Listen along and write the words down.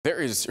There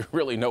is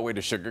really no way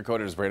to sugarcoat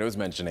it, as Brando was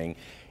mentioning.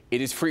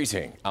 It is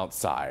freezing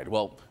outside.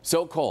 Well,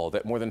 so cold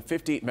that more than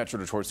 50 Metro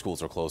Detroit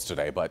schools are closed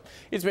today. But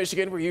it's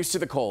Michigan. We're used to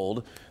the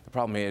cold. The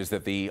problem is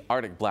that the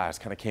Arctic blast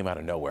kind of came out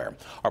of nowhere.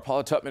 Our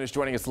Paula Tutman is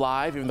joining us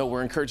live, even though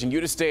we're encouraging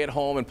you to stay at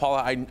home. And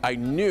Paula, I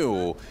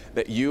knew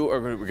that you are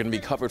going to be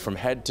covered from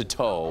head to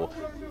toe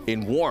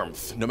in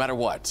warmth, no matter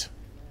what.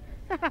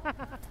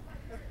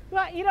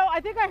 Well, you know,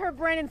 I think I heard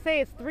Brandon say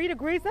it's 3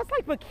 degrees. That's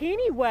like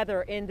bikini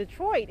weather in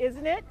Detroit,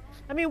 isn't it?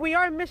 I mean, we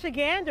are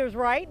Michiganders,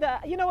 right?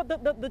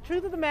 The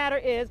truth of the matter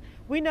is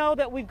we know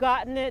that we've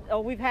gotten it,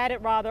 or we've had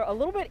it rather, a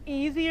little bit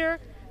easier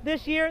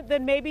this year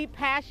than maybe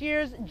past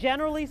years.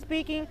 Generally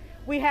speaking,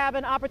 we have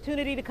an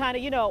opportunity to kind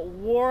of,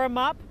 warm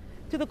up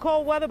to the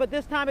cold weather, but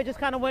this time it just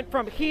kind of went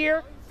from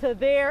here to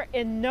there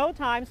in no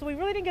time. So we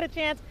really didn't get a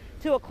chance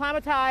to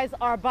acclimatize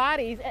our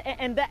bodies,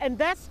 and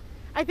that's,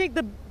 I think,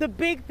 the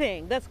big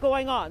thing that's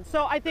going on.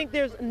 So I think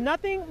there's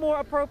nothing more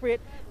appropriate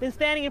than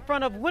standing in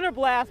front of Winter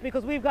Blast,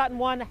 because we've gotten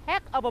one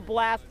heck of a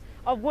blast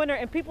of winter,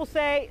 and people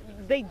say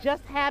they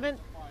just haven't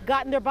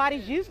gotten their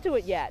bodies used to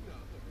it yet.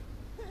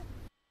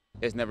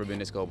 It's never been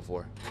this cold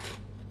before.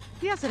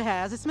 Yes, it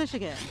has. It's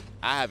Michigan.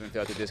 I haven't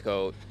felt it this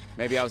cold.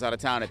 Maybe I was out of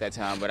town at that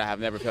time, but I have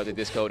never felt it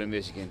this cold in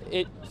Michigan.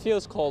 It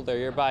feels colder.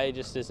 Your body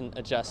just isn't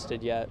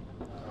adjusted yet.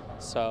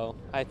 So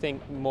I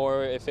think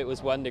more if it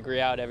was 1 degree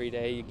out every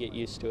day, you get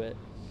used to it.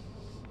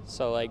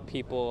 So like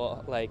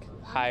people like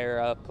higher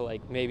up,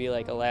 like maybe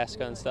like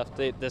Alaska and stuff,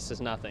 this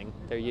is nothing.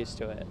 They're used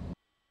to it.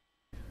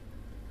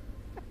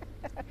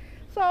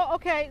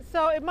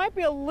 So it might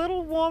be a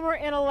little warmer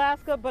in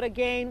Alaska, but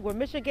again, we're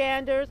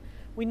Michiganders.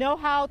 We know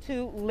how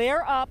to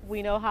layer up.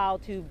 We know how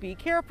to be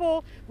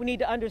careful. We need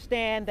to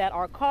understand that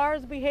our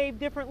cars behave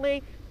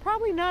differently.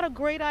 Probably not a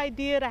great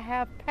idea to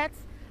have pets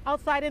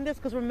outside in this,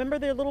 because remember,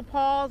 their little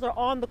paws are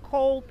on the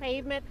cold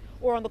pavement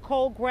or on the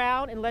cold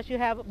ground unless you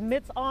have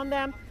mitts on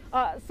them.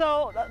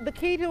 So the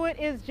key to it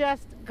is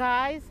just,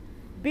 guys,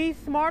 be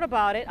smart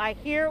about it. I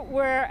hear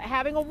we're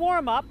having a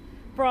warm-up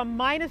from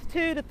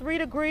 -2 to 3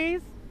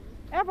 degrees.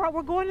 Everett,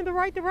 we're going in the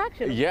right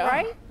direction, yeah,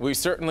 right? We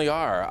certainly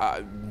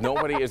are.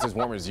 Nobody is as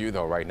warm as you,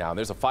 though, right now.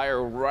 There's a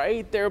fire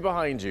right there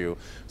behind you.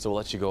 So we'll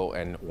let you go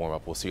and warm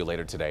up. We'll see you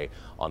later today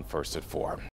on First at 4.